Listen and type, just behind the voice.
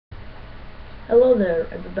Hello there,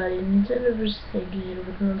 everybody. Nintendo vs. Sega here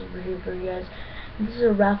with another video for you guys. And this is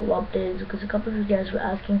a raffle update because a couple of you guys were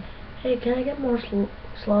asking, hey, can I get more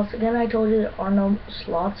slots? Again, I told you there are no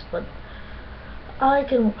slots, but I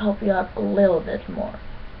can help you out a little bit more.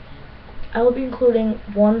 I will be including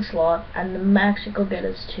one slot, and the max you could get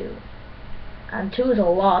is 2. And 2 is a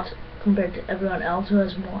lot compared to everyone else who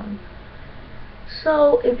has 1.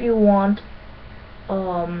 So, if you want,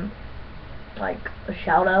 like a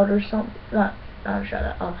shout out or something, not a shout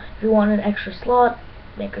out, if you want an extra slot,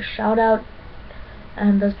 make a shout out,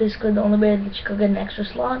 and that's basically the only way that you could get an extra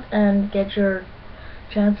slot and get your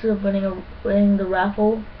chances of winning the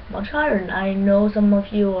raffle much higher. And I know some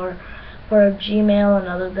of you are part of Gmail and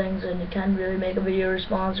other things, and you can't really make a video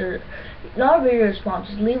response, or not a video response,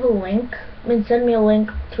 just leave a link. Send me a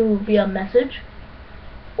link via message,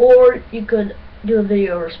 or you could do a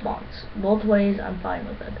video response. Both ways, I'm fine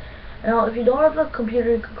with it. Now, if you don't have a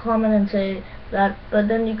computer, you could comment and say that, but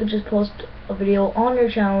then you could just post a video on your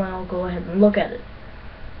channel and I'll go ahead and look at it.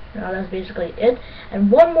 Now, that's basically it. And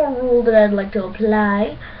one more rule that I'd like to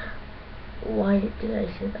apply. Why did I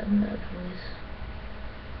say that in that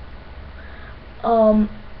voice?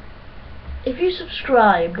 If you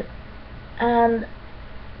subscribed, and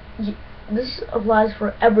this applies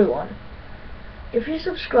for everyone, if you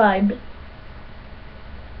subscribed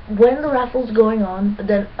when the raffle's going on, but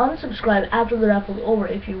then unsubscribe after the raffle's over,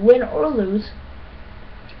 if you win or lose,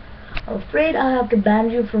 I'm afraid I'll have to ban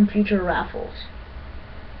you from future raffles,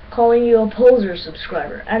 calling you a poser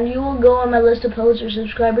subscriber, and you will go on my list of poser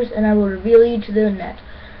subscribers and I will reveal you to the net.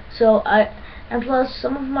 And plus,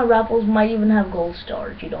 some of my raffles might even have gold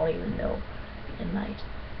stars. You don't even know. It might.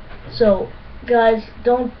 So guys,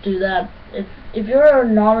 don't do that. If you're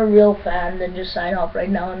not a real fan, then just sign off right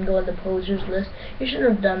now and go on the posers list. You shouldn't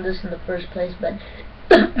have done this in the first place, but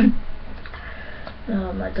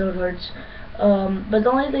my throat hurts. But the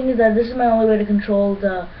only thing is that this is my only way to control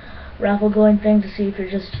the raffle going thing, to see if you're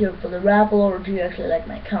just here for the raffle or do you actually like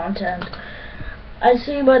my content. I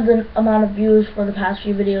see by the amount of views for the past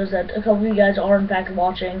few videos that a couple of you guys are in fact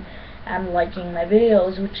watching and liking my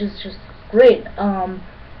videos, which is just great.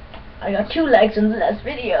 I got 2 likes in the last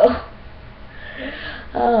video.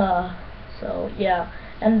 So yeah,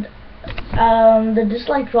 and the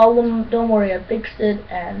dislike problem, don't worry, I fixed it,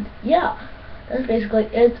 and yeah, that's basically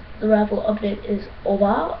it. The raffle update is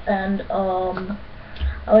over, and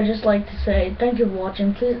I would just like to say thank you for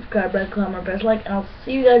watching. Please subscribe, red comment, press like, and I'll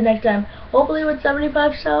see you guys next time, hopefully with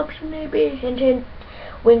 75 subs, maybe. Hint hint,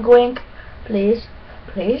 wink wink, please,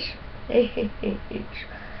 please.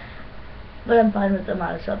 But I'm fine with the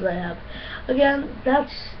amount of subs I have. Again,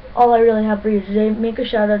 that's all I really have for you today. Make a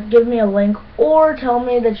shout out, give me a link, or tell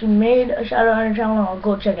me that you made a shout out on your channel and I'll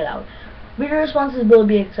go check it out. Video responses will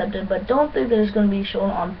be accepted, but don't think that it's going to be shown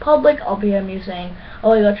on public. I'll PM you saying,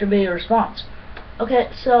 oh, I got your video response. Okay,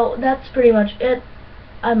 so that's pretty much it.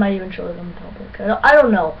 I might even show it on public. I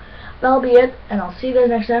don't know. That'll be it, and I'll see you guys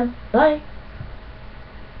next time. Bye.